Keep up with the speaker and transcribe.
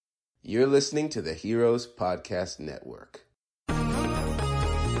You're listening to the Heroes Podcast Network.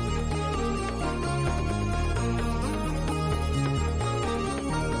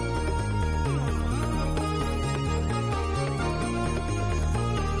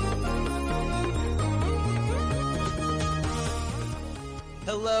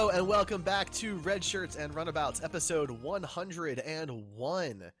 Hello and welcome back to Red Shirts and Runabouts, episode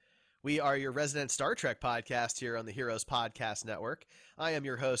 101. We are your resident Star Trek podcast here on the Heroes Podcast Network. I am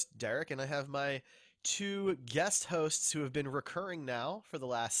your host, Derek, and I have my two guest hosts who have been recurring now for the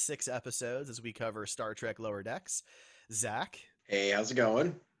last 6 episodes as we cover Star Trek Lower Decks. Zach. Hey, how's it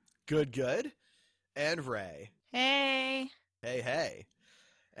going? Good. And Ray. Hey. Hey.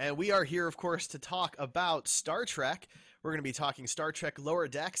 And we are here, of course, to talk about Star Trek. We're going to be talking Star Trek Lower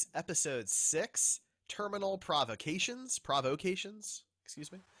Decks, Episode 6, Terminal Provocations,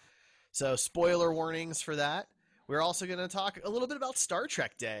 excuse me. So, spoiler warnings for that. We're also going to talk a little bit about Star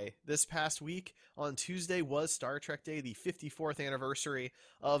Trek Day. This past week, on Tuesday, was Star Trek Day, the 54th anniversary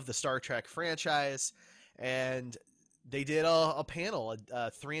of the Star Trek franchise. And they did a panel,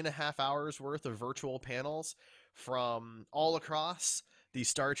 3.5 hours worth of virtual panels from all across the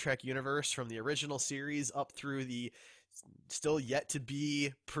Star Trek universe, from the original series up through the still yet to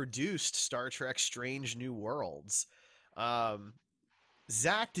be produced Star Trek Strange New Worlds.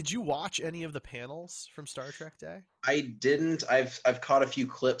 Zach, did you watch any of the panels from Star Trek Day? I didn't. I've caught a few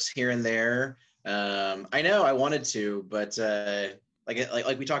clips here and there. I know I wanted to, but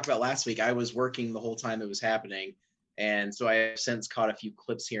like we talked about last week, I was working the whole time it was happening, and so I have since caught a few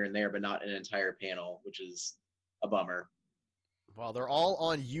clips here and there, but not an entire panel, which is a bummer. Well, they're all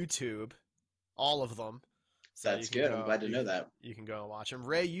on YouTube, all of them. So that's good. I'm glad to know that. You can go and watch them.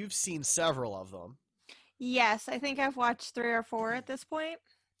 Ray, you've seen several of them. Yes, I think I've watched 3 or 4 at this point.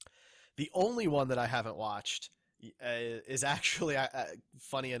 The only one that I haven't watched is actually,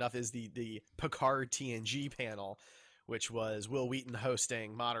 funny enough, is the Picard TNG panel, which was Will Wheaton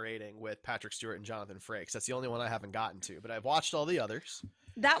moderating with Patrick Stewart and Jonathan Frakes. That's the only one I haven't gotten to, but I've watched all the others.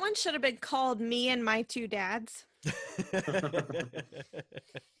 That one should have been called Me and My Two Dads.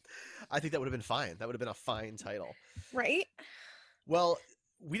 I think that would have been fine. That would have been a fine title. Right? Well,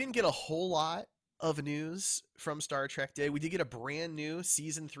 we didn't get a whole lot of news from Star Trek Day. We did get a brand new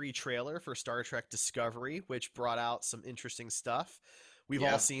Season 3 trailer for Star Trek Discovery, which brought out some interesting stuff. We've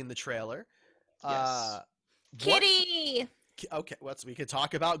all seen the trailer. Yes. Kitty! Okay, we could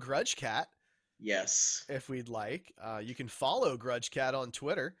talk about Grudge Cat. Yes. If we'd like. You can follow Grudge Cat on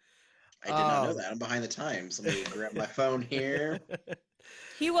Twitter. I did not know that. I'm behind the times. Let me grab my phone here.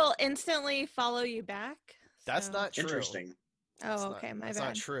 He will instantly follow you back. That's not true. Interesting. Oh, okay, my bad. That's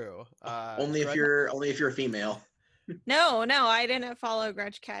not true. Only if you're a female. No, I didn't follow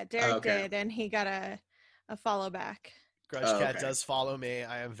Grudge Cat. Derek did, and he got a follow back. Grudge Cat does follow me.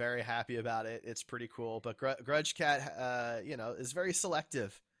 I am very happy about it. It's pretty cool. But Grudge Cat, is very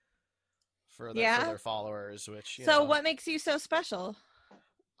selective for their followers. So what makes you so special?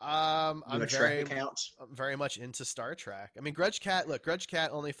 I'm very much into Star Trek. I mean, Grudge Cat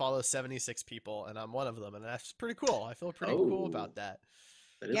only follows 76 people, and I'm one of them, and that's pretty cool. I feel pretty cool about that.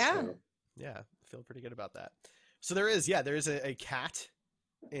 That is cool. Yeah, I feel pretty good about that. So there is a cat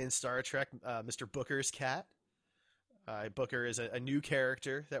in Star Trek, Mr. Booker's cat. Booker is a new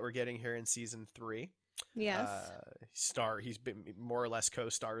character that we're getting here in Season 3. Yes. He's been more or less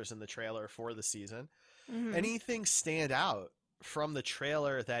co-stars in the trailer for the season. Mm-hmm. Anything stand out from the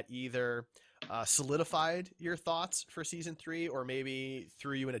trailer that either solidified your thoughts for Season 3 or maybe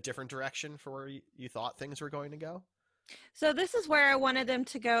threw you in a different direction for where you thought things were going to go? So this is where I wanted them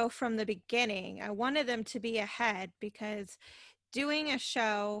to go from the beginning. I wanted them to be ahead, because doing a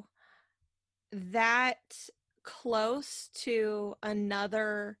show that close to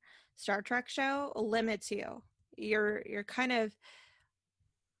another Star Trek show limits you. You're kind of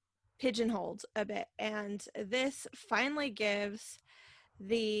pigeonholed a bit, and this finally gives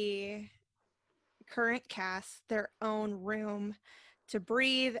the current cast their own room to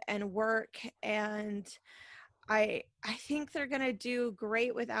breathe and work, and I think they're gonna do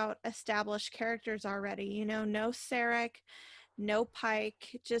great without established characters already. No Sarek, no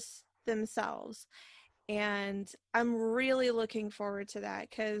Pike, just themselves. And I'm really looking forward to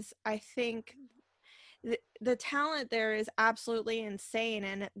that, because I think the talent there is absolutely insane,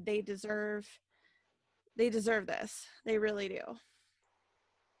 and they deserve this. They really do.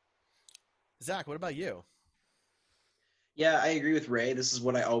 Zach, what about you? Yeah, I agree with Ray. This is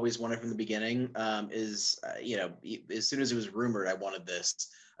what I always wanted from the beginning. As soon as it was rumored, I wanted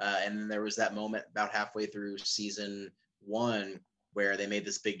this. And then there was that moment about halfway through Season 1 where they made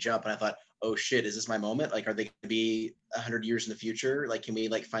this big jump, and I thought, oh shit, is this my moment? Like, are they going to be 100 years in the future? Like, can we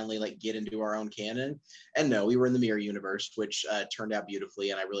like finally like get into our own canon? And no, we were in the mirror universe, which turned out beautifully,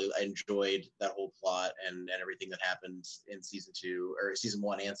 and I enjoyed that whole plot and everything that happened in season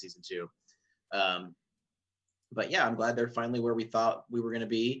 1 and season 2. But yeah, I'm glad they're finally where we thought we were going to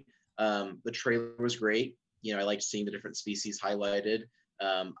be. The trailer was great. You know, I liked seeing the different species highlighted.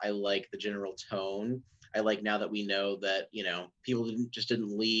 I like the general tone. I like now that we know that, you know, people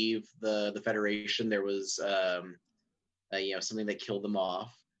didn't leave the Federation. There was you know, something that killed them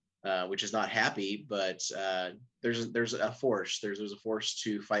off, which is not happy, but there's a force. There's a force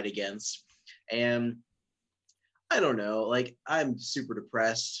to fight against. And I don't know, like, I'm super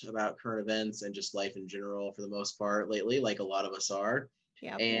depressed about current events and just life in general for the most part lately, like a lot of us are.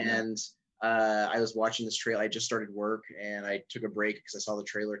 Yeah. And I was watching this trailer. I just started work and I took a break because I saw the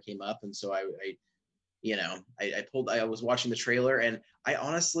trailer came up, and so I you know, I was watching the trailer, and I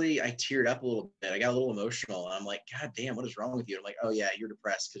honestly, I teared up a little bit. I got a little emotional, and I'm like, God damn, what is wrong with you? I'm like, oh yeah, you're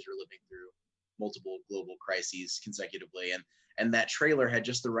depressed because you're living through multiple global crises consecutively. And that trailer had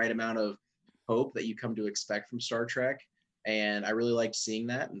just the right amount of hope that you come to expect from Star Trek. And I really liked seeing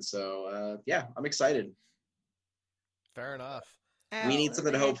that. And so, yeah, I'm excited. Fair enough. We need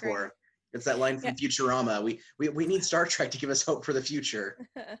something to hope Absolutely agree. for. It's that line from Futurama. We need Star Trek to give us hope for the future.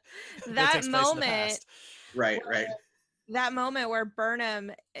 That takes place in the moment, past. Right. that moment where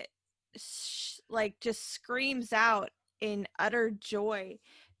Burnham like just screams out in utter joy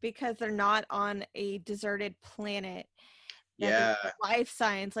because they're not on a deserted planet. Yeah. Life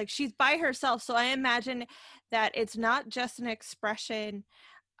signs, like she's by herself. So I imagine that it's not just an expression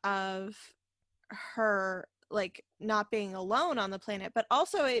of her like not being alone on the planet, but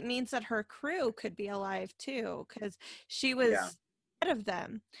also it means that her crew could be alive too, because she was ahead of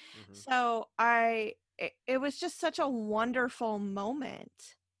them. Mm-hmm. So it was just such a wonderful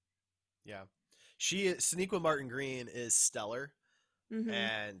moment. Yeah, Sonequa Martin Green is stellar. Mm-hmm.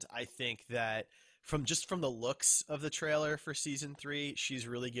 And I think that from the looks of the trailer for season 3, she's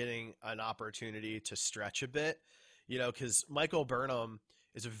really getting an opportunity to stretch a bit, you know, because Michael Burnham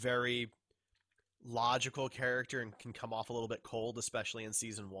is a very logical character and can come off a little bit cold, especially in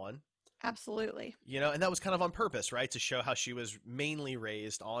season 1. Absolutely. You know, and that was kind of on purpose, right? To show how she was mainly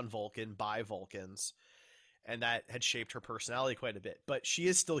raised on Vulcan by Vulcans, and that had shaped her personality quite a bit. But she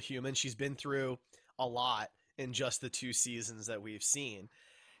is still human. She's been through a lot in just the 2 seasons that we've seen.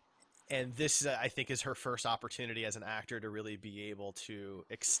 And this, I think, is her first opportunity as an actor to really be able to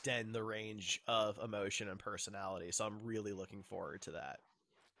extend the range of emotion and personality. So I'm really looking forward to that.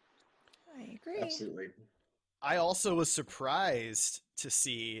 I agree. Absolutely. I also was surprised to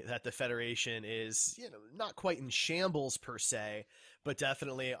see that the Federation is, you know, not quite in shambles per se, but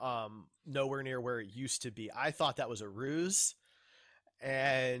definitely nowhere near where it used to be. I thought that was a ruse,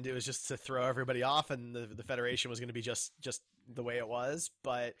 and it was just to throw everybody off, and the Federation was going to be just the way it was.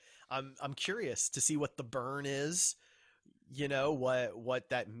 But I'm curious to see what the burn is, you know, what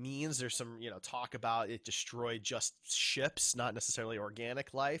that means. There's some, you know, talk about it destroyed just ships, not necessarily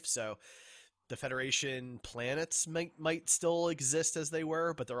organic life. So the Federation planets might still exist as they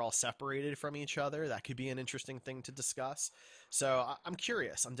were, but they're all separated from each other. That could be an interesting thing to discuss. So I'm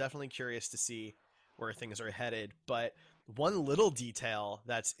curious. I'm definitely curious to see where things are headed. But one little detail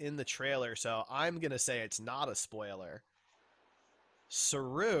that's in the trailer, so I'm going to say it's not a spoiler.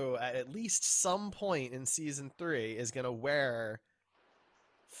 Saru, at least some point in season 3, is going to wear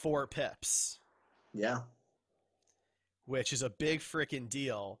 4 pips. Yeah. Which is a big freaking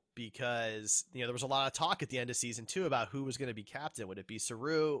deal because, you know, there was a lot of talk at the end of season 2 about who was going to be captain. Would it be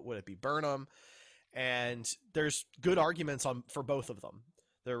Saru? Would it be Burnham? And there's good arguments for both of them.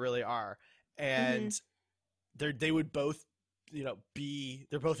 There really are. And they would both, you know,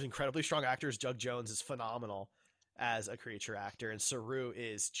 they're both incredibly strong actors. Doug Jones is phenomenal as a creature actor, and Saru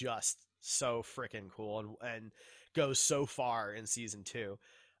is just so freaking cool and goes so far in season 2.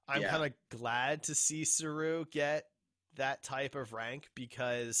 I'm kind of glad to see Saru get that type of rank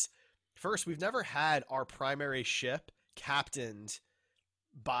because, first, we've never had our primary ship captained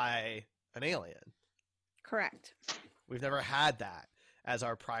by an alien. Correct. We've never had that as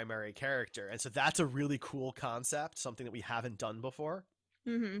our primary character, and so that's a really cool concept, something that we haven't done before.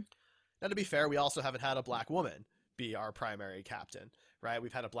 Mm-hmm. Now, to be fair, we also haven't had a black woman be our primary captain, right?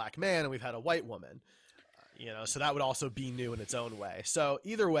 We've had a black man and we've had a white woman, you know, so that would also be new in its own way. So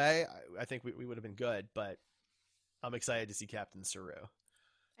either way, I think we would have been good, but I'm excited to see Captain Saru.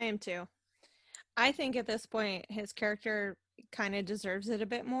 I am too. I think at this point, his character kind of deserves it a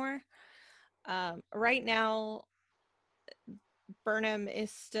bit more. Right now, Burnham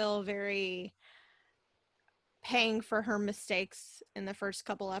is still very paying for her mistakes in the first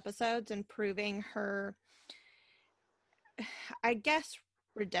couple episodes and proving her, I guess,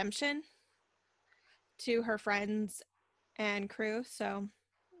 redemption to her friends and crew. So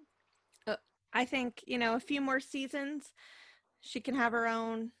I think, a few more seasons, she can have her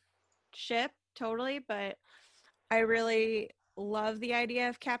own ship, totally. But I really love the idea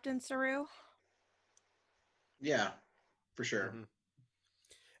of Captain Saru. Yeah, for sure. Mm-hmm.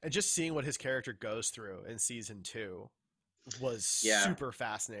 And just seeing what his character goes through in season 2 was super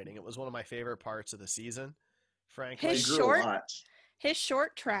fascinating. It was one of my favorite parts of the season, frankly. His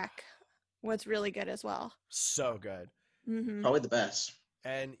short track was really good as well. So good. Mm-hmm. Probably the best.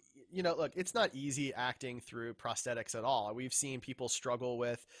 And, look, it's not easy acting through prosthetics at all. We've seen people struggle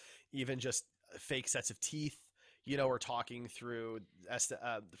with even just fake sets of teeth. We're talking through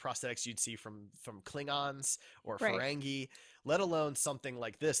the prosthetics you'd see from Klingons or Ferengi, let alone something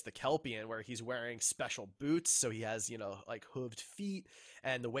like this, the Kelpian, where he's wearing special boots. So he has, like hooved feet,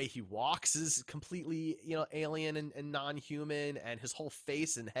 and the way he walks is completely, alien and non-human, and his whole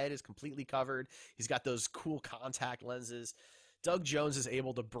face and head is completely covered. He's got those cool contact lenses. Doug Jones is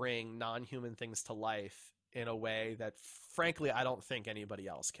able to bring non-human things to life in a way that, frankly, I don't think anybody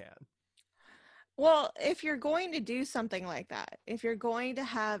else can. Well, if you're going to do something like that, if you're going to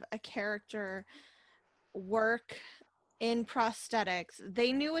have a character work in prosthetics,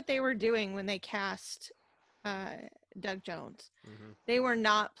 they knew what they were doing when they cast Doug Jones. Mm-hmm. They were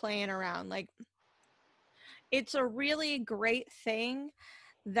not playing around. Like, it's a really great thing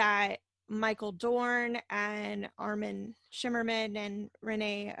that Michael Dorn and Armin Shimmerman and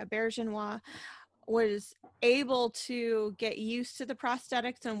Renee Auberjonois was able to get used to the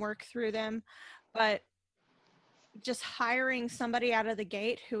prosthetics and work through them. But just hiring somebody out of the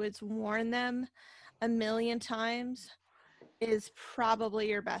gate who has worn them a million times is probably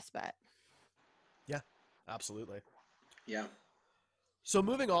your best bet. Yeah, absolutely. Yeah. So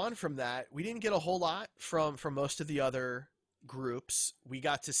moving on from that, we didn't get a whole lot from most of the other groups. We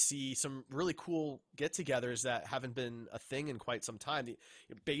got to see some really cool get-togethers that haven't been a thing in quite some time.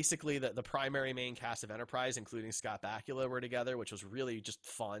 Basically, the primary main cast of Enterprise, including Scott Bakula, were together, which was really just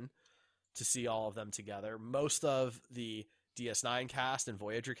fun to see all of them together. Most of the DS9 cast and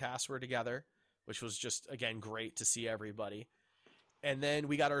Voyager cast were together, which was just, again, great to see everybody. And then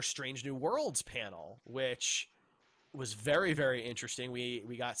we got our Strange New Worlds panel, which was very, very interesting.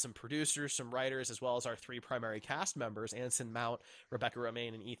 We got some producers, some writers, as well as our 3 primary cast members, Anson Mount, Rebecca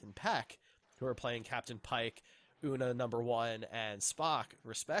Romaine, and Ethan Peck, who are playing Captain Pike, Una Number 1, and Spock,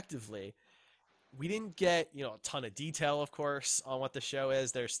 respectively. We didn't get, a ton of detail, of course, on what the show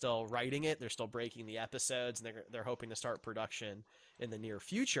is. They're still writing it. They're still breaking the episodes, and they're hoping to start production in the near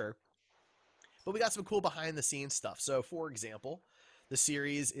future. But we got some cool behind-the-scenes stuff. So, for example, the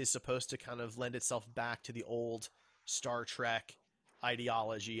series is supposed to kind of lend itself back to the old Star Trek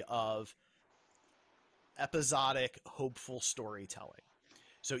ideology of episodic, hopeful storytelling.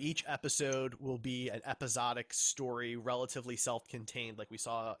 So each episode will be an episodic story, relatively self-contained, like we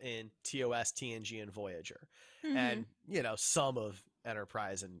saw in TOS, TNG, and Voyager. Mm-hmm. And, some of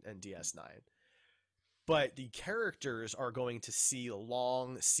Enterprise and DS9. But the characters are going to see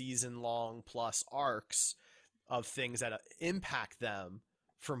long, season-long plus arcs of things that impact them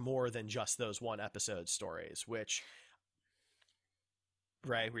for more than just those one-episode stories, which...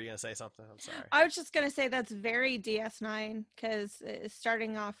 Ray, were you going to say something? I'm sorry. I was just going to say that's very DS9, because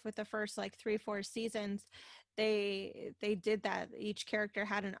starting off with the first 3-4 seasons, they did that. Each character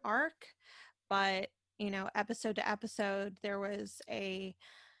had an arc, but, episode to episode, there was a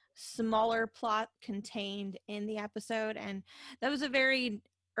smaller plot contained in the episode. And that was a very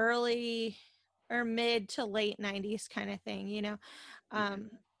early or mid to late 90s kind of thing,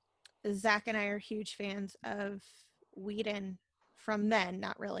 Zach and I are huge fans of Whedon from then,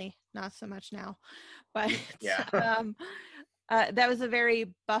 not so much now, but yeah. That was a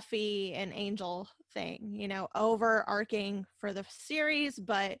very Buffy and Angel thing, overarching for the series,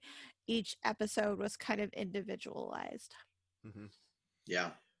 but each episode was kind of individualized. Mm-hmm.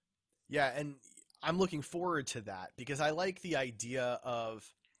 Yeah, and I'm looking forward to that, because I like the idea of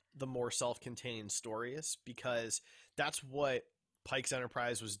the more self-contained stories, because that's what Pike's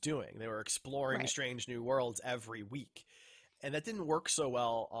Enterprise was doing. They were exploring Strange New Worlds every week. And that didn't work so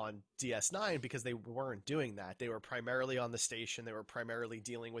well on DS9 because they weren't doing that. They were primarily on the station. They were primarily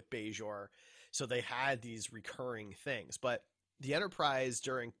dealing with Bajor. So they had these recurring things. But the Enterprise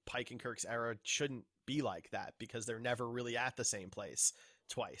during Pike and Kirk's era shouldn't be like that, because they're never really at the same place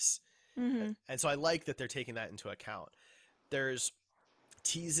twice. Mm-hmm. And so I like that they're taking that into account. There's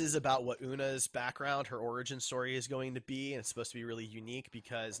teases about what Una's background, her origin story is going to be. And it's supposed to be really unique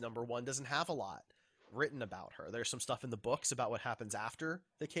because Number 1 doesn't have a lot written about her. There's some stuff in the books about what happens after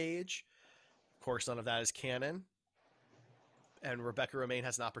the cage. Of course, none of that is canon. And Rebecca Romijn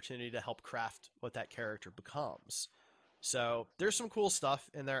has an opportunity to help craft what that character becomes. So there's some cool stuff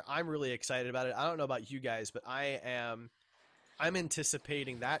in there. I'm really excited about it. I don't know about you guys, but I'm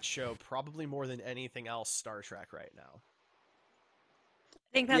anticipating that show probably more than anything else Star Trek right now.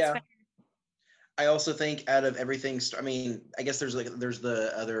 I think that's Yeah. fair. I also think out of everything, I mean, I guess there's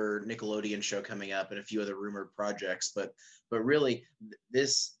the other Nickelodeon show coming up and a few other rumored projects, but really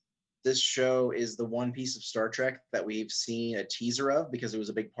this show is the one piece of Star Trek that we've seen a teaser of because it was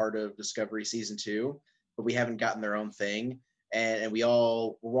a big part of Discovery season 2, but we haven't gotten their own thing. And we're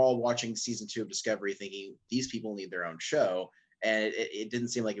all watching season 2 of Discovery thinking these people need their own show. And it didn't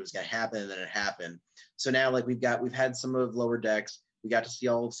seem like it was going to happen, and then it happened. So now, like, we've had some of Lower Decks. We got to see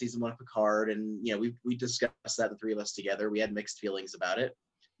all of season 1 of Picard, and we discussed that, the three of us together. We had mixed feelings about it.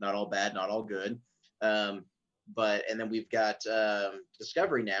 Not all bad, not all good. And then we've got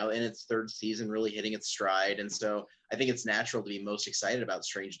Discovery now in its 3rd season, really hitting its stride. And so I think it's natural to be most excited about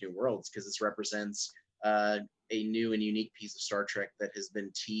Strange New Worlds because this represents a new and unique piece of Star Trek that has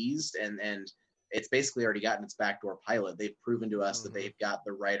been teased, and it's basically already gotten its backdoor pilot. They've proven to us that they've got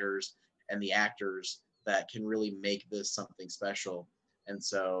the writers and the actors that can really make this something special. And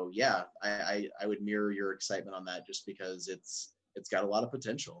so, yeah, I would mirror your excitement on that just because it's got a lot of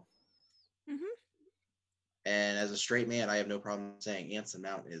potential. Mm-hmm. And as a straight man, I have no problem saying Anson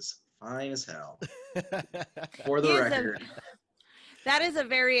Mount is fine as hell. For the record. That is a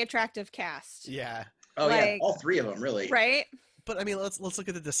very attractive cast. Yeah. Oh, yeah. All 3 of them, really. Right? But I mean, let's look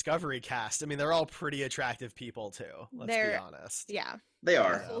at the Discovery cast. I mean, they're all pretty attractive people too. Let's be honest. Yeah. They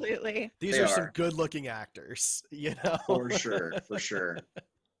are. Absolutely. These are some good-looking actors, For sure.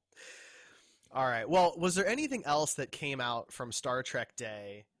 All right. Well, was there anything else that came out from Star Trek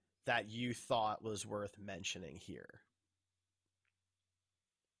Day that you thought was worth mentioning here?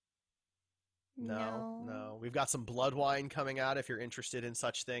 No. We've got some blood wine coming out if you're interested in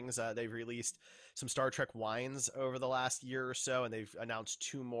such things. They've released some Star Trek wines over the last year or so, and they've announced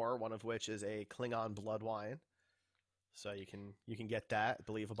 2 more, one of which is a Klingon blood wine. So you can get that. I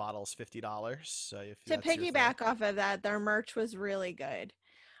believe a bottle is $50. So if to piggyback off of that, their merch was really good.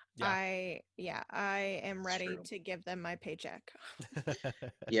 Yeah. I am ready to give them my paycheck.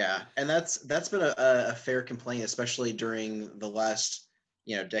 Yeah, and that's been a fair complaint, especially during the last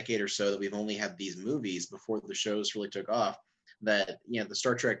decade or so, that we've only had these movies before the shows really took off. That the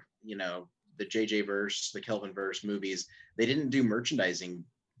Star Trek, the JJ verse, the Kelvin verse movies, they didn't do merchandising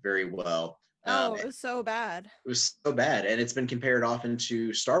very well. It was so bad. It was so bad, and it's been compared often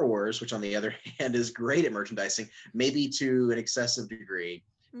to Star Wars, which on the other hand is great at merchandising, maybe to an excessive degree.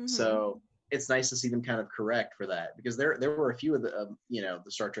 Mm-hmm. So it's nice to see them kind of correct for that, because there were a few of the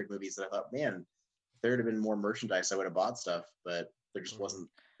the Star Trek movies that I thought, man, if there had been more merchandise, I would have bought stuff, but there just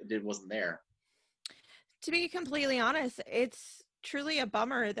wasn't there. To be completely honest, it's truly a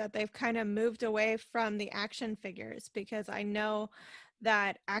bummer that they've kind of moved away from the action figures, because I know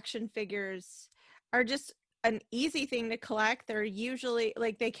that action figures are just an easy thing to collect. They're usually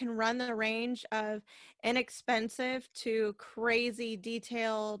they can run the range of inexpensive to crazy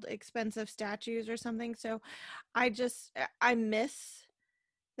detailed expensive statues or something. So I miss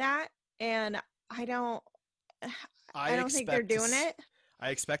that, and I don't think they're doing it.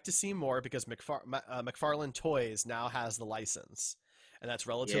 I expect to see more because McFarlane Toys now has the license, and that's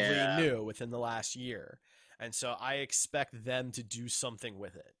relatively new within the last year. And so I expect them to do something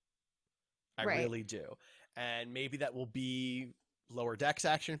with it. I really do. And maybe that will be Lower Decks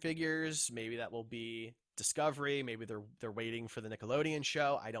action figures. Maybe that will be Discovery. Maybe they're waiting for the Nickelodeon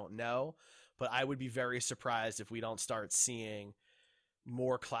show. I don't know. But I would be very surprised if we don't start seeing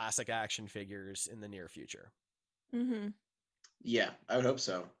more classic action figures in the near future. Mm-hmm. Yeah, I would hope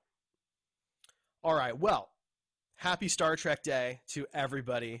so. All right. Well, happy Star Trek Day to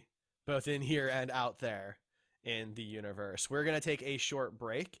everybody, both in here and out there in the universe. We're going to take a short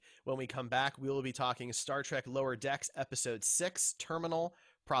break. When we come back, we will be talking Star Trek Lower Decks Episode 6, Terminal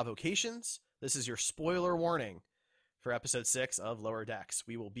Provocations. This is your spoiler warning for Episode 6 of Lower Decks.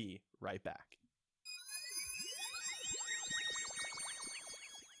 We will be right back.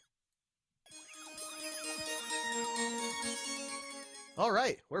 All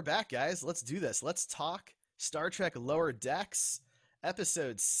right, we're back, guys. Let's do this. Let's talk Star Trek Lower Decks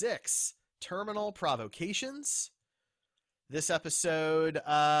Episode 6, Terminal Provocations. This episode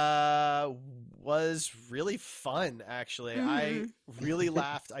was really fun, actually. Mm-hmm. I really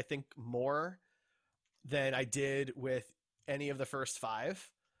laughed, I think, more than I did with any of the first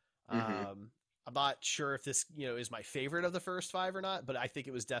 5. Mm-hmm. I'm not sure if this, is my favorite of the first 5 or not, but I think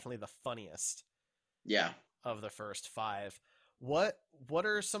it was definitely the funniest Yeah. of the first 5. What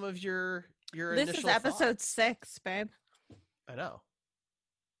are some of your This initial is episode thoughts? 6, babe. I know.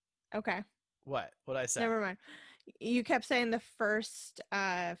 Okay. What I say? Never mind. You kept saying the first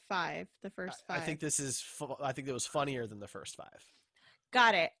 5. The first 5. I think this is. I think it was funnier than the first 5.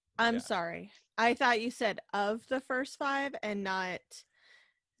 Got it. I'm Yeah. sorry. I thought you said of the first 5 and not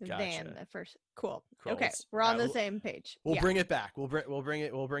Gotcha. than the first. Cool. Cool. Okay, Let's- we're on the we'll- same page. We'll Yeah. bring it back. We'll bring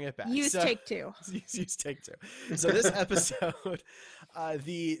it back. Use So- take 2. use take 2. So this episode,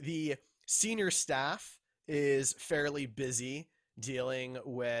 the senior staff is fairly busy dealing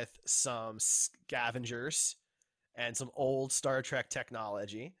with some scavengers and some old Star Trek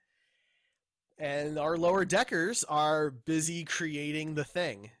technology. And our lower deckers are busy creating the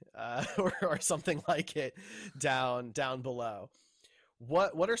thing, or something like it down below.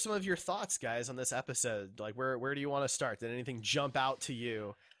 What are some of your thoughts, guys, on this episode? Like, where do you want to start? Did anything jump out to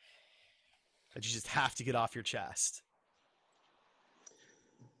you that you just have to get off your chest?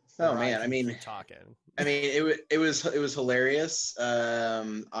 Oh Or man, can I mean, keep talking. it was hilarious.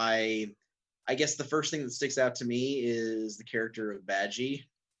 I guess the first thing that sticks out to me is the character of Badgie,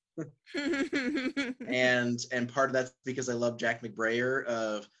 and part of that's because I love Jack McBrayer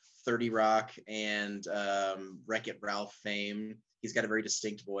of 30 Rock and Wreck-It Ralph fame. He's got a very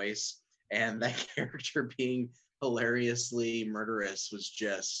distinct voice, and that character being hilariously murderous was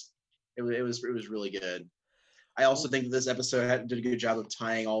just it was really good. I also think this episode did a good job of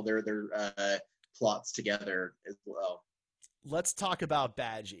tying all their plots together as well. Let's talk about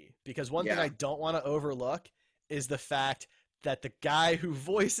Badgie, because one thing Yeah. I don't want to overlook is the fact that the guy who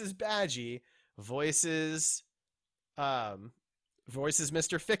voices Badgie voices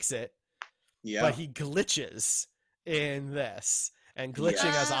Mr. Fix-It, Yeah, but he glitches in this, and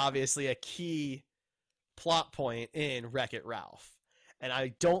glitching is Yeah. obviously a key plot point in Wreck-It Ralph, and I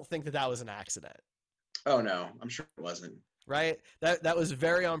don't think that was an accident. Oh no, I'm sure it wasn't. Right? That was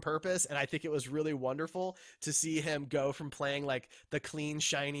very on purpose, and I think it was really wonderful to see him go from playing like the clean,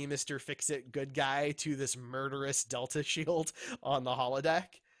 shiny Mr. Fix-It good guy to this murderous Delta Shield on the holodeck.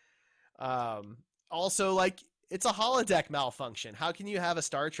 Also, like, it's a holodeck malfunction. How can you have a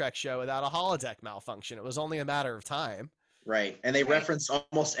Star Trek show without a holodeck malfunction? It was only a matter of time. Right, and they Right. reference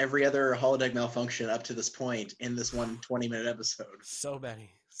almost every other holodeck malfunction up to this point in this one 20-minute episode. So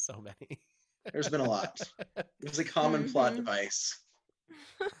many. There's been a lot. It was a common plot Mhm. device.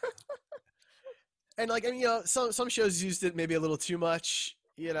 And like, I mean, you know, some shows used it maybe a little too much.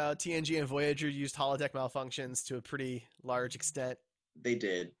 You know, TNG and Voyager used holodeck malfunctions to a pretty large extent. They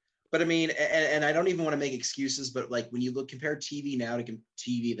did. But I mean, and I don't even want to make excuses, but like when you compare TV now to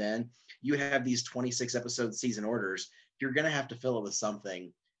TV then, you have these 26 episode season orders. You're going to have to fill it with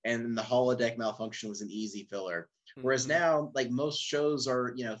something. And the holodeck malfunction was an easy filler. Whereas Mhm. now, like most shows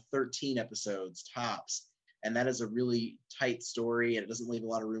are, 13 episodes tops. And that is a really tight story and it doesn't leave a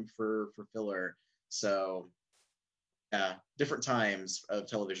lot of room for filler. So, yeah, different times of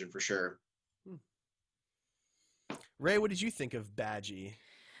television for sure. Ray, what did you think of Badgie?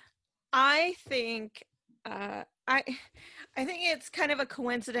 I think I think it's kind of a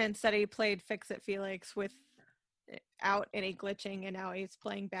coincidence that he played Fix-It Felix without any glitching, and now he's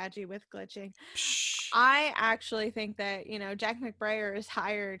playing Badgie with glitching. Psh. I actually think that, Jack McBrayer is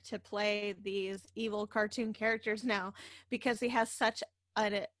hired to play these evil cartoon characters now because he has such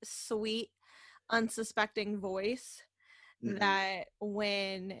a sweet, unsuspecting voice Mhm. that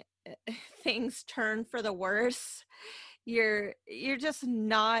when things turn for the worse, you're just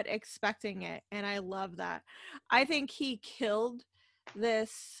not expecting it, and I love that. I think he killed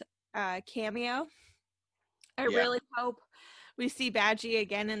this cameo. I Yeah. really hope we see Badgie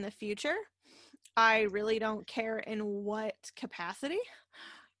again in the future. I really don't care in what capacity,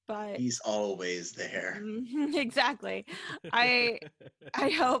 but He's always there. exactly. I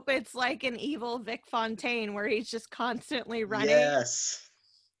hope it's like an evil Vic Fontaine where he's just constantly running. Yes.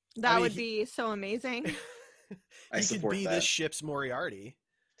 That mean, would be so amazing. I He could support be that. this ship's Moriarty.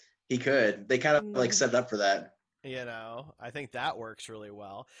 He could. They kind of like set it up for that. You know, I think that works really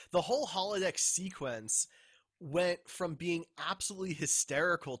well. The whole holodeck sequence went from being absolutely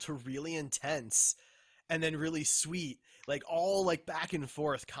hysterical to really intense and then really sweet, like all like back and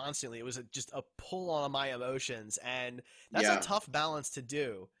forth constantly. It was just a pull on my emotions, and that's Yeah. a tough balance to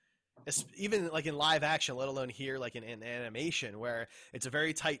do. Even like in live action, let alone here like in animation, where it's a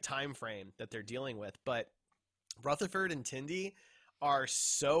very tight time frame that they're dealing with. But Rutherford and Tindy are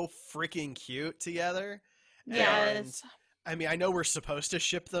so freaking cute together. Yes. And I mean, I know we're supposed to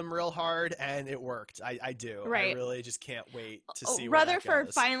ship them real hard, and it worked. I do. I Right. really just can't wait to see where that Rutherford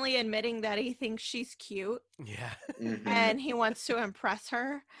goes. finally admitting that he thinks she's cute Mm-hmm. Yeah. and he wants to impress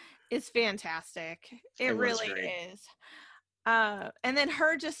her. is fantastic. It It was really great. is. And then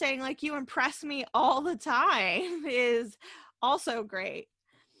her just saying like, you impress me all the time is also great.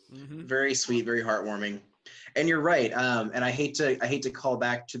 Mm-hmm. Very sweet, very heartwarming. And you're right. And I hate to call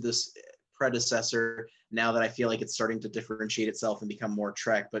back to this predecessor now that I feel like it's starting to differentiate itself and become more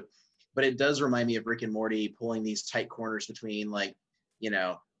Trek, but it does remind me of Rick and Morty pulling these tight corners between like, you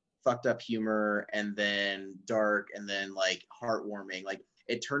know, fucked up humor and then dark and then like heartwarming. Like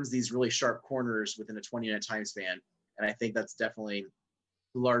it turns these really sharp corners within a 20-minute time span. And I think that's definitely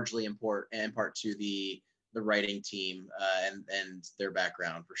largely in part to the writing team and their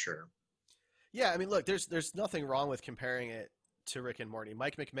background for sure. Yeah, I mean, look, there's nothing wrong with comparing it to Rick and Morty.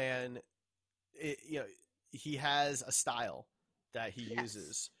 Mike McMahon, he has a style that he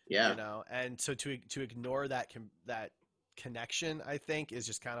uses, Yeah. and so to ignore that connection, I think, is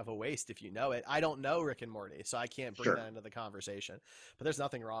just kind of a waste if you know it. I don't know Rick and Morty, so I can't bring Sure. that into the conversation. But there's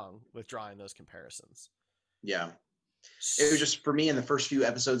nothing wrong with drawing those comparisons. Yeah. It was just, for me, in the first few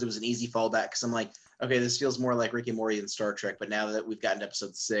episodes, it was an easy fallback because I'm like, okay, this feels more like Rick and Morty than Star Trek. But now that we've gotten to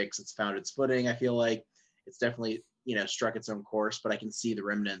episode 6, it's found its footing. I feel like it's definitely, struck its own course, but I can see the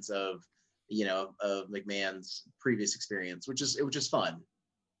remnants of McMahon's previous experience, which is fun.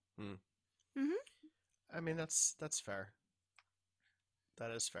 Mm-hmm. I mean, that's fair. That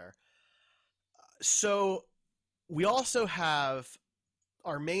is fair. So we also have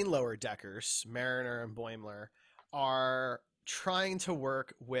our main lower deckers, Mariner and Boimler, are trying to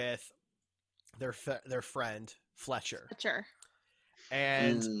work with their friend Fletcher.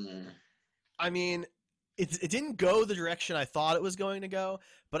 And I mean, it didn't go the direction I thought it was going to go,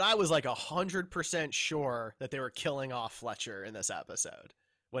 but I was like 100% sure that they were killing off Fletcher in this episode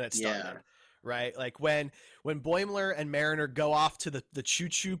when it started. Yeah. Right? Like when Boimler and Mariner go off to the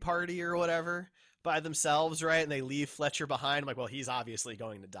choo-choo party or whatever by themselves, right? And they leave Fletcher behind. I'm like, well, he's obviously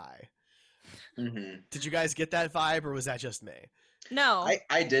going to die. Mm-hmm. Did you guys get that vibe, or was that just me? No.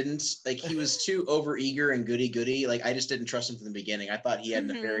 I didn't. Like, he was too overeager and goody-goody. Like, I just didn't trust him from the beginning. I thought he had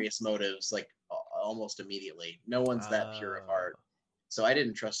nefarious motives, like, almost immediately. No one's that pure of heart. So I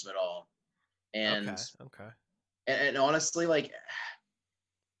didn't trust him at all. And okay. And honestly, like,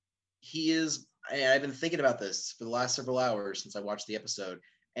 he is. I've been thinking about this for the last several hours since I watched the episode,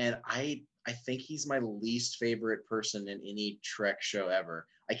 and I think he's my least favorite person in any Trek show ever.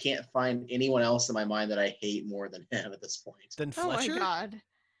 I can't find anyone else in my mind that I hate more than him at this point. Then Fletcher? Oh my god.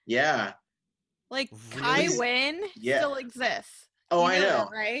 Yeah. Like, really? Kai Wynn still exists. Oh, I know. That,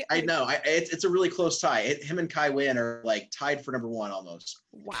 right? I know. It's a really close tie. Him and Kai Wynn are like tied for number 1 almost.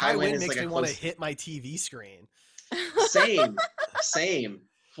 Wow. Kai Wynn is makes like me want to hit my TV screen. Same.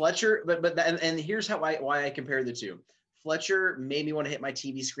 Fletcher, and here's why I compare the two. Fletcher made me want to hit my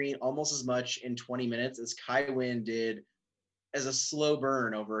TV screen almost as much in 20 minutes as Kai Wynn did as a slow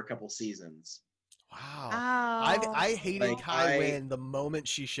burn over a couple seasons. Wow. Oh. I hated Like, Kai Wynn the moment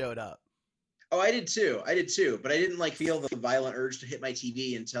she showed up. Oh, I did too, but I didn't like feel the violent urge to hit my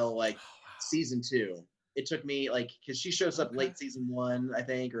TV until like season 2. It took me like, because she shows up late season 1, I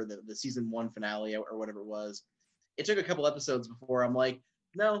think, or the season 1 finale or whatever it was. It took a couple episodes before I'm like,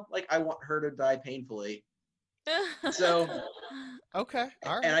 no, like, I want her to die painfully. So okay,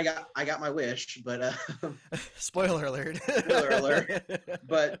 all right. And I got my wish, but spoiler alert.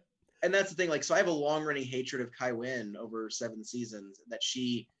 But and that's the thing, like, so I have a long running hatred of Kai Wynn over 7 seasons that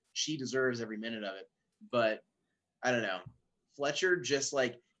she deserves every minute of it. But I don't know. Fletcher just,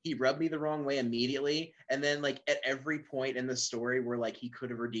 like, he rubbed me the wrong way immediately, and then, like, at every point in the story where, like, he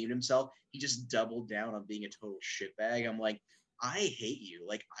could have redeemed himself, he just doubled down on being a total shitbag. I'm like, I hate you.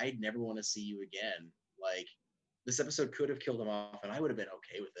 Like, I never want to see you again. Like, this episode could have killed him off, and I would have been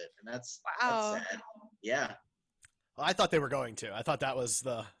okay with it. And that's sad. Yeah. Well, I thought they were going to. I thought that was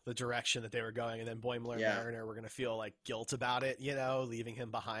the direction that they were going, and then Boimler and Mariner were going to feel like guilt about it, leaving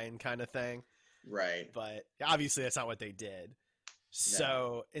him behind kind of thing. Right. But obviously that's not what they did.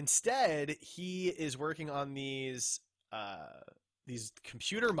 So instead, he is working on these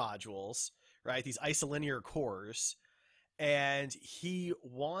computer modules, right? These isolinear cores, and he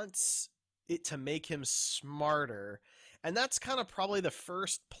wants it to make him smarter. And that's kind of probably the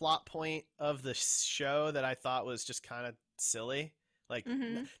first plot point of the show that I thought was just kind of silly. Like,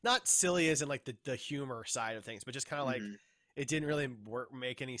 not silly as in like the humor side of things, but just kind of like it didn't really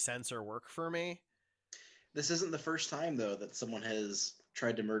make any sense or work for me. This isn't the first time, though, that someone has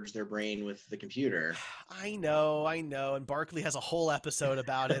tried to merge their brain with the computer. I know. And Barclay has a whole episode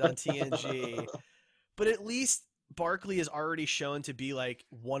about it on TNG. But at least Barclay is already shown to be like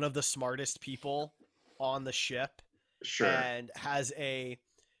one of the smartest people on the ship. Sure. And has a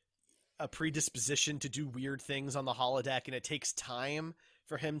predisposition to do weird things on the holodeck, and it takes time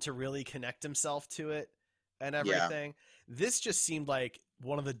for him to really connect himself to it and everything. This just seemed like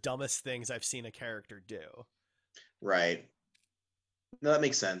one of the dumbest things I've seen a character do. Right. No, that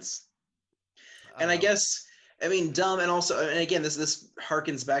makes sense. And I guess, I mean, dumb, and also, and again, this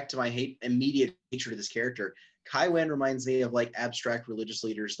harkens back to my immediate hatred of this character. Kai Wen reminds me of like abstract religious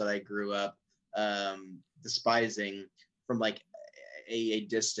leaders that I grew up despising from like a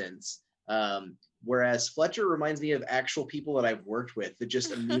distance. Whereas Fletcher reminds me of actual people that I've worked with that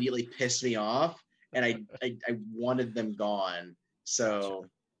just immediately pissed me off, and I wanted them gone. So,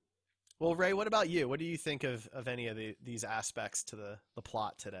 well, Ray, what about you? What do you think of any of these aspects to the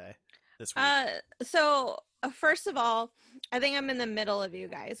plot today, this week? So first of all, I think I'm in the middle of you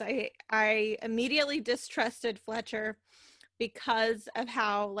guys. I immediately distrusted Fletcher because of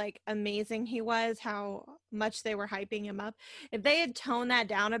how like amazing he was, how much they were hyping him up. If they had toned that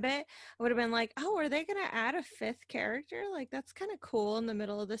down a bit, I would have been like, oh, are they going to add a 5th character? Like, that's kind of cool in the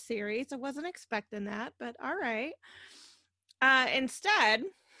middle of the series. I wasn't expecting that, but all right. Instead,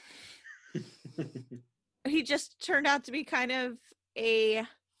 he just turned out to be kind of he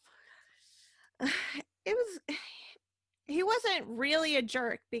wasn't really a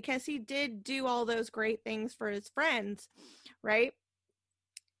jerk because he did do all those great things for his friends, right?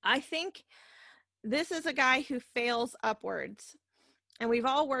 I think this is a guy who fails upwards, and we've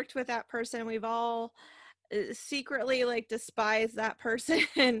all worked with that person. We've all secretly like despised that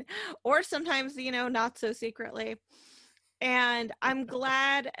person or sometimes, not so secretly. And I'm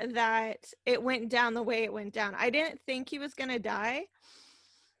glad that it went down the way it went down. I didn't think he was going to die.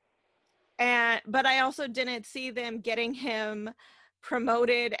 But I also didn't see them getting him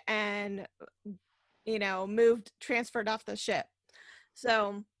promoted and, transferred off the ship.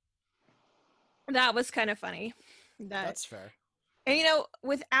 So that was kind of funny. That's fair. And,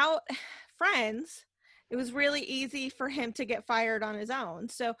 without friends, it was really easy for him to get fired on his own.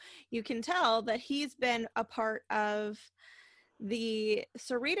 So you can tell that he's been a part of the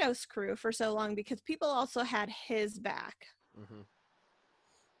Cerritos crew for so long because people also had his back. Mm-hmm.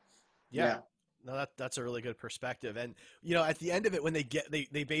 Yeah. No, that's a really good perspective. And, at the end of it, when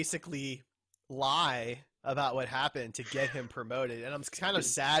they basically lie about what happened to get him promoted. And I'm kind of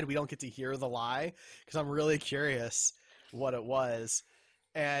sad we don't get to hear the lie because I'm really curious what it was.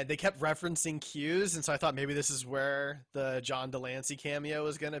 And they kept referencing cues. And so I thought maybe this is where the John Delancey cameo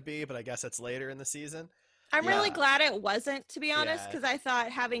was going to be, but I guess it's later in the season. I'm really glad it wasn't, to be honest, because I thought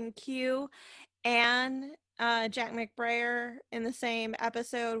having Q and Jack McBrayer in the same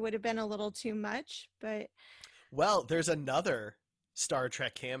episode would have been a little too much, but well, there's another Star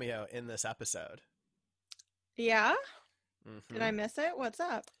Trek cameo in this episode. Yeah? Mm-hmm. Did I miss it? What's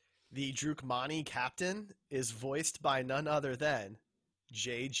up? The Drukmani captain is voiced by none other than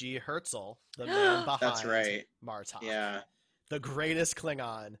J.G. Herzl, the man behind That's right. Martok. Yeah. The greatest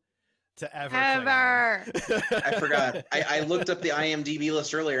Klingon to ever. I forgot. I looked up the IMDb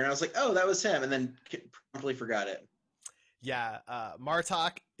list earlier and I was like, oh, that was him. And then promptly forgot it. Yeah.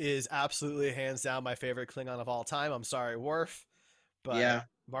 Martok is absolutely hands down my favorite Klingon of all time. I'm sorry, Worf. But yeah.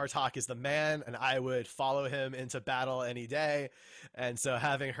 Martok is the man, and I would follow him into battle any day. And so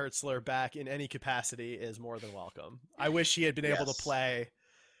having Hertzler back in any capacity is more than welcome. I wish he had been able to play,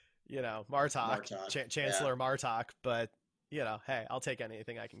 Martok. Chancellor Martok. But, hey, I'll take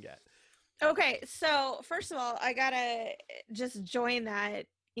anything I can get. Okay, so first of all, I gotta just join that,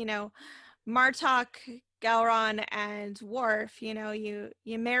 Martok, Gowron, and Worf, you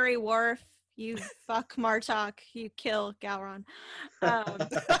marry Worf, you fuck Martok, you kill Gowron.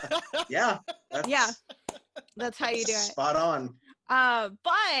 Yeah. That's how you do it. Spot on.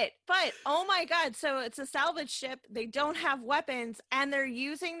 But oh my God, so it's a salvage ship. They don't have weapons, and they're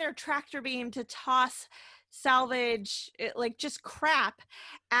using their tractor beam to toss salvage, like just crap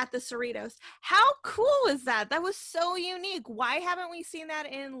at the Cerritos. How cool is that? That was so unique. Why haven't we seen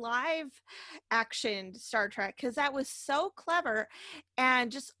that in live action Star Trek? Because that was so clever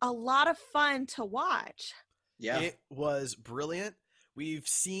and just a lot of fun to watch. Yeah, it was brilliant. We've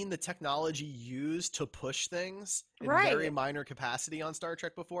seen the technology used to push things in very minor capacity on Star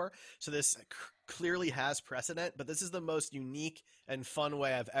Trek before, so this clearly has precedent, but this is the most unique and fun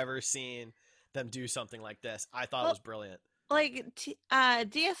way I've ever seen them do something like this. I thought it was brilliant. Like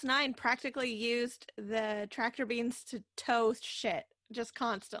DS9 practically used the tractor beams to tow shit just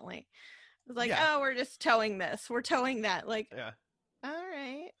constantly. It was like, oh, we're just towing this, we're towing that. Like, all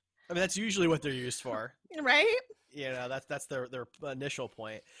right. I mean, that's usually what they're used for. Right? You know, that's their initial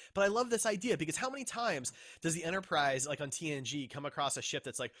point. But I love this idea because how many times does the Enterprise, like on TNG, come across a ship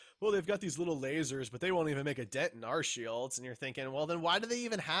that's like, well, they've got these little lasers, but they won't even make a dent in our shields. And you're thinking, well, then why do they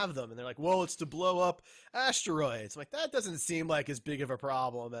even have them? And they're like, well, it's to blow up asteroids. I'm like, that doesn't seem like as big of a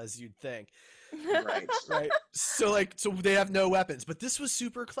problem as you'd think. Right. Right. So they have no weapons, but this was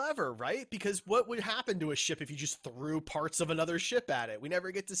super clever, right? Because what would happen to a ship if you just threw parts of another ship at it? We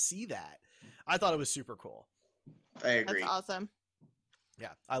never get to see that. I thought it was super cool. I agree. That's awesome.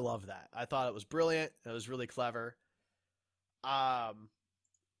 Yeah, I love that. I thought it was brilliant. It was really clever.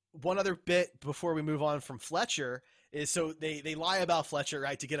 One other bit before we move on from Fletcher is so they lie about Fletcher,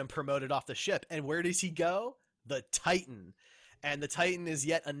 right, to get him promoted off the ship. And where does he go? The Titan. And the Titan is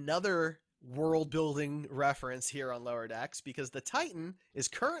yet another world-building reference here on Lower Decks because the Titan is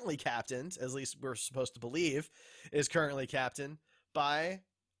currently captained, at least we're supposed to believe, is currently captained by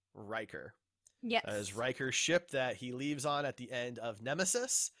Riker. Yes. That is Riker's ship that he leaves on at the end of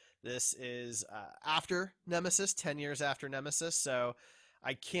Nemesis. This is after Nemesis, 10 years after Nemesis. So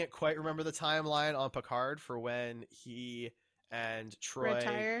I can't quite remember the timeline on Picard for when he and Troy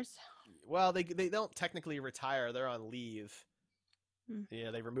retires. Well, they don't technically retire; they're on leave. Hmm. Yeah,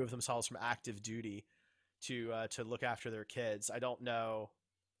 they remove themselves from active duty to look after their kids. I don't know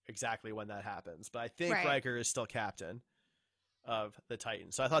exactly when that happens, but I think Right. Riker is still captain of the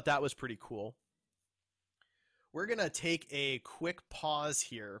Titan. So I thought that was pretty cool. We're going to take a quick pause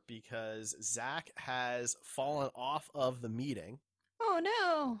here because Zach has fallen off of the meeting. Oh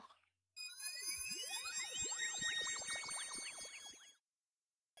no.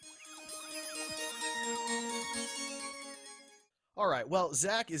 All right. Well,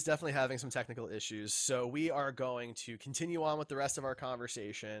 Zach is definitely having some technical issues, so we are going to continue on with the rest of our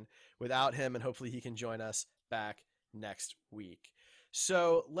conversation without him, and hopefully he can join us back next week.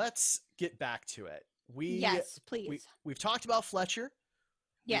 So let's get back to it. Yes, please. We've talked about Fletcher.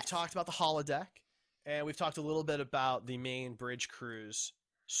 Yes. We've talked about the holodeck, and we've talked a little bit about the main bridge cruise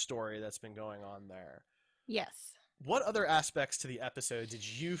story that's been going on there. Yes. What other aspects to the episode did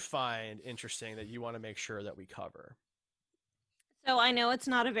you find interesting that you want to make sure that we cover? So I know it's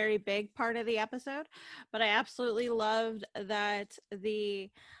not a very big part of the episode, but I absolutely loved that the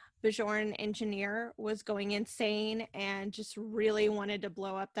Bajoran engineer was going insane and just really wanted to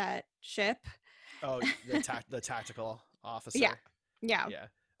blow up that ship. Oh, the tactical officer. Yeah. Yeah.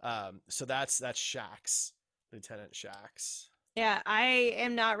 So that's Shax, Lieutenant Shax. Yeah, I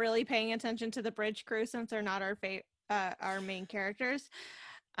am not really paying attention to the bridge crew since they're not our main characters.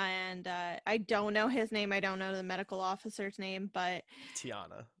 And I don't know his name. I don't know the medical officer's name, but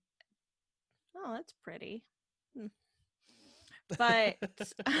Tiana. Oh, that's pretty. But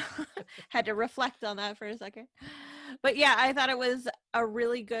had to reflect on that for a second. But yeah, I thought it was a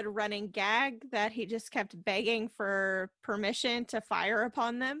really good running gag that he just kept begging for permission to fire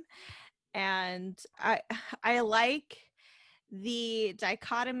upon them. And I like the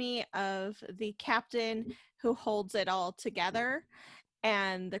dichotomy of the captain who holds it all together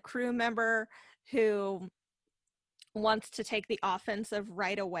and the crew member who wants to take the offensive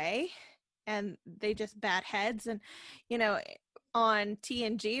right away, and they just bat heads. And you know, on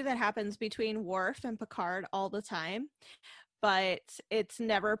TNG that happens between Worf and Picard all the time, but it's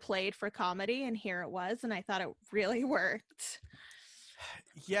never played for comedy, and here it was, and I thought it really worked.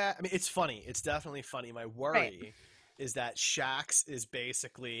 Yeah, I mean, it's funny. It's definitely funny. My worry is that Shax is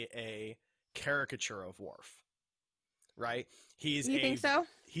basically a caricature of Worf. Right? You think so?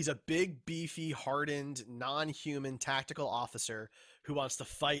 He's a big, beefy, hardened, non-human tactical officer who wants to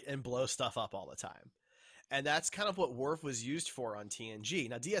fight and blow stuff up all the time. And that's kind of what Worf was used for on TNG.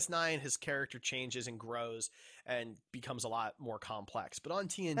 Now, DS9, his character changes and grows and becomes a lot more complex. But on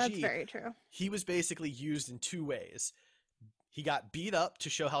TNG, that's very true. He was basically used in two ways. He got beat up to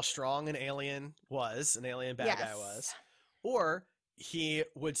show how strong an alien bad guy was. Or he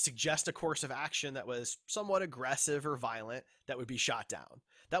would suggest a course of action that was somewhat aggressive or violent that would be shot down.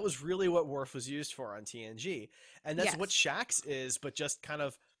 That was really what Worf was used for on TNG. And that's what Shax is, but just kind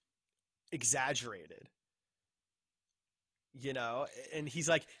of exaggerated. You know, and he's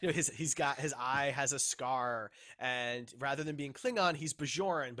like, you know, his eye has a scar, and rather than being Klingon, he's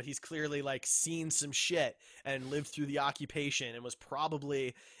Bajoran, but he's clearly like seen some shit and lived through the occupation and was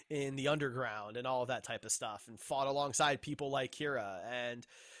probably in the underground and all of that type of stuff and fought alongside people like Kira. And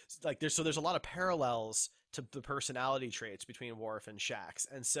like there's a lot of parallels to the personality traits between Worf and Shax.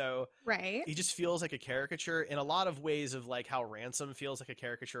 And so he just feels like a caricature in a lot of ways of like how Ransom feels like a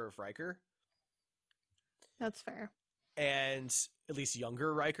caricature of Riker. That's fair. And at least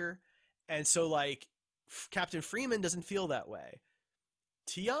younger Riker. And so like Captain Freeman doesn't feel that way.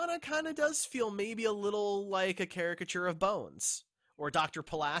 Tiana kind of does feel maybe a little like a caricature of Bones or Dr.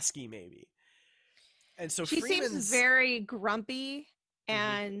 Pulaski, maybe. And so She Freeman's seems very grumpy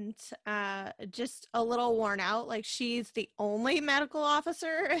Mhm. and just a little worn out. Like she's the only medical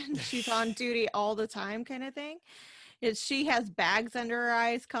officer and she's on duty all the time, kind of thing. She has bags under her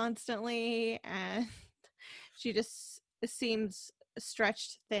eyes constantly, and she just seems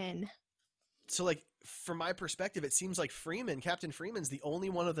stretched thin. So, like, from my perspective, it seems like Captain Freeman's the only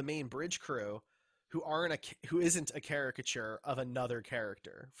one of the main bridge crew who isn't a caricature of another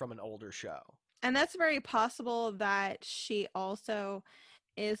character from an older show. And that's very possible that she also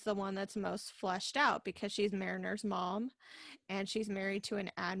is the one that's most fleshed out because she's Mariner's mom and she's married to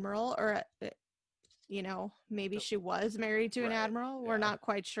an admiral, or maybe she was married to an Right, admiral. We're yeah. not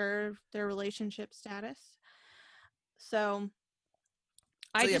quite sure their relationship status. So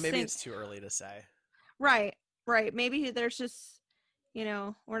I yeah, just maybe think it's too early to say. right. Maybe there's just,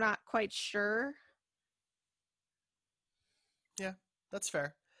 we're not quite sure. Yeah, that's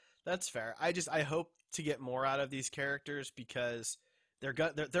fair. That's fair. I hope to get more out of these characters because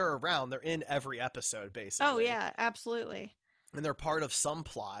they're around. They're in every episode basically. Oh yeah, absolutely. And they're part of some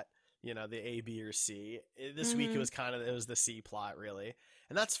plot, the A, B, or C. This week it was the C plot really.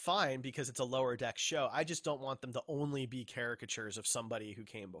 And that's fine because it's a Lower Deck show. I just don't want them to only be caricatures of somebody who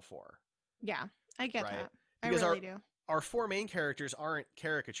came before. Yeah, I get Right? that. Because I really do. Our four main characters aren't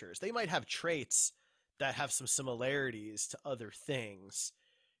caricatures. They might have traits that have some similarities to other things,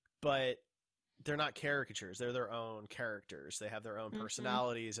 but they're not caricatures. They're their own characters. They have their own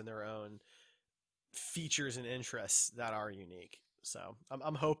personalities and their own features and interests that are unique. So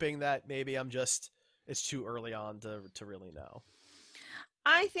I'm hoping that maybe it's too early on to really know.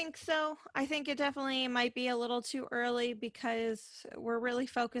 I think so. I think it definitely might be a little too early because we're really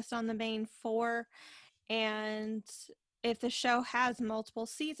focused on the main four. And if the show has multiple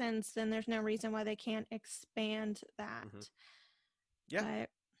seasons, then there's no reason why they can't expand that. Yeah. But,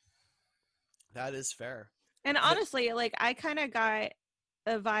 that is fair. And honestly, like I kind of got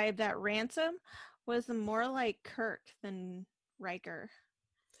a vibe that Ransom was more like Kirk than Riker.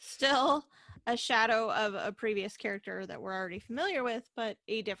 Still a shadow of a previous character that we're already familiar with, but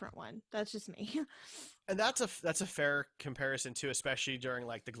a different one. That's just me. And that's a fair comparison too, especially during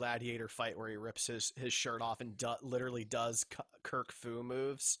like the gladiator fight where he rips his shirt off and literally does Kirk Fu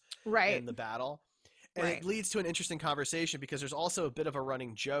moves in the battle. And it leads to an interesting conversation because there's also a bit of a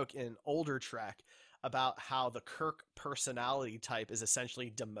running joke in older Trek about how the Kirk personality type is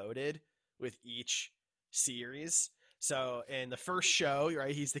essentially demoted with each series. So in the first show,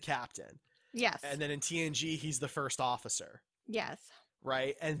 right, he's the captain. Yes. And then in TNG, he's the first officer. Yes.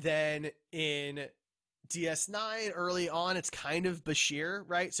 Right. And then in DS9 early on, it's kind of Bashir,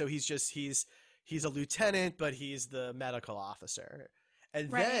 right? So he's a lieutenant, but he's the medical officer.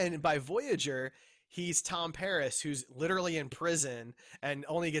 And then by Voyager, he's Tom Paris, who's literally in prison and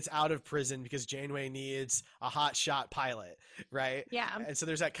only gets out of prison because Janeway needs a hotshot pilot, right? Yeah. And so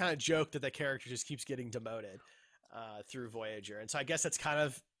there's that kind of joke that the character just keeps getting demoted through Voyager. And so I guess that's kind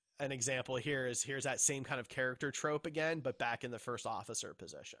of an example here is here's that same kind of character trope again, but back in the first officer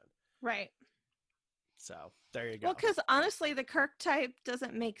position. Right. So there you go. Well, because honestly, the Kirk type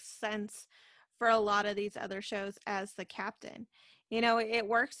doesn't make sense for a lot of these other shows as the captain. It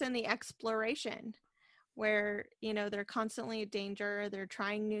works in the exploration where, they're constantly in danger, they're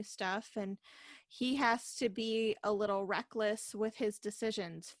trying new stuff, and he has to be a little reckless with his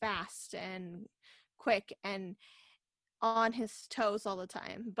decisions, fast and quick and on his toes all the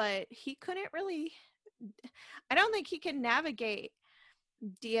time. But he couldn't really, I don't think he can navigate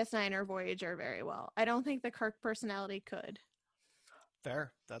DS9 or Voyager very well. I don't think the Kirk personality could.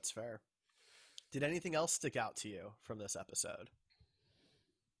 Fair. That's fair. Did anything else stick out to you from this episode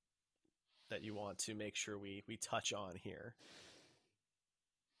that you want to make sure we touch on here?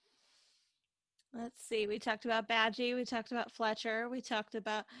 Let's see. We talked about Badgie. We talked about Fletcher. We talked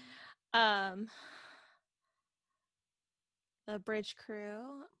about the bridge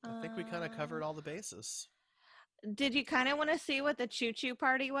crew. I think we kind of covered all the bases. Did you kind of want to see what the choo-choo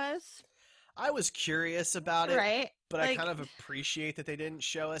party was? I was curious about it, right? But I kind of appreciate that they didn't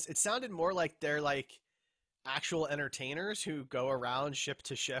show us. It sounded more like they're like actual entertainers who go around ship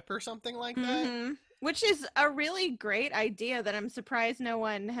to ship or something like that. Which is a really great idea that I'm surprised no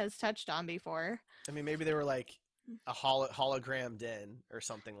one has touched on before. I mean, maybe they were like a hologrammed in or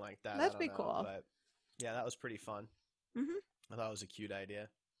something like that. That'd be cool. But yeah, that was pretty fun. I thought it was a cute idea.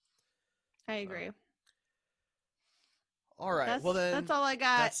 I agree. All right. Well, then that's all I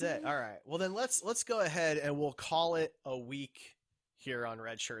got. That's it. All right. Well, then let's go ahead and we'll call it a week here on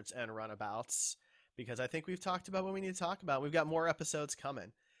Red Shirts and Runabouts because I think we've talked about what we need to talk about. We've got more episodes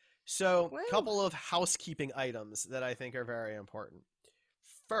coming. So, Woo. a couple of housekeeping items that I think are very important.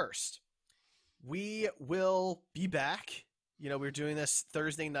 First, we will be back. You know, we're doing this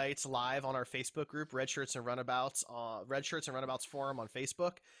Thursday nights live on our Facebook group, Red Shirts and Runabouts Forum on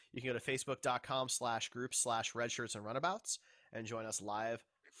Facebook. You can go to facebook.com/group/Red Shirts and Runabouts and join us live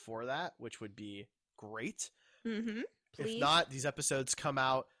for that, which would be great. Mm-hmm. If not, these episodes come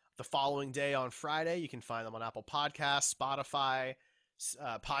out the following day on Friday. You can find them on Apple Podcasts, Spotify,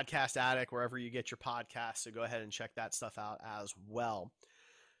 Podcast Addict, wherever you get your podcasts. So go ahead and check that stuff out as well.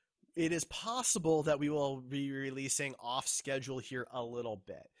 It is possible that we will be releasing off schedule here a little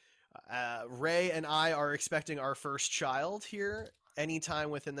bit. Ray and I are expecting our first child here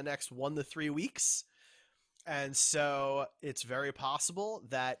anytime within the next 1 to 3 weeks. And so it's very possible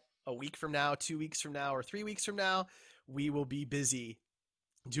that a week from now, 2 weeks from now, or 3 weeks from now, we will be busy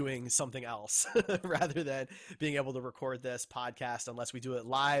doing something else rather than being able to record this podcast unless we do it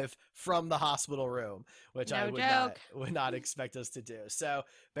live from the hospital room, which I would not expect us to do. So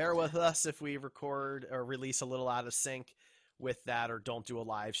bear with us if we record or release a little out of sync with that, or don't do a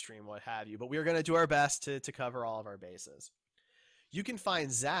live stream, what have you. But we're going to do our best to cover all of our bases. You can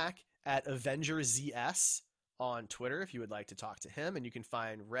find Zach at AvengerZS on Twitter if you would like to talk to him, and you can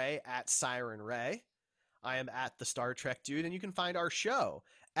find Ray at Siren Ray. I am at the Star Trek Dude, and you can find our show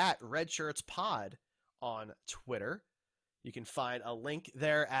at Red Shirts Pod on Twitter. You can find a link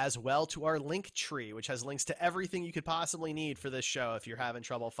there as well to our link tree, which has links to everything you could possibly need for this show if you're having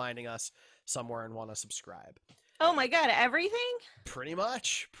trouble finding us somewhere and want to subscribe. Oh my God, everything? Pretty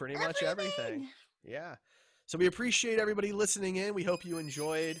much everything. Yeah. So we appreciate everybody listening in. We hope you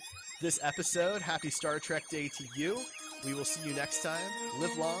enjoyed this episode. Happy Star Trek Day to you. We will see you next time.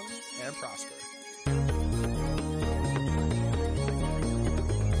 Live long and prosper.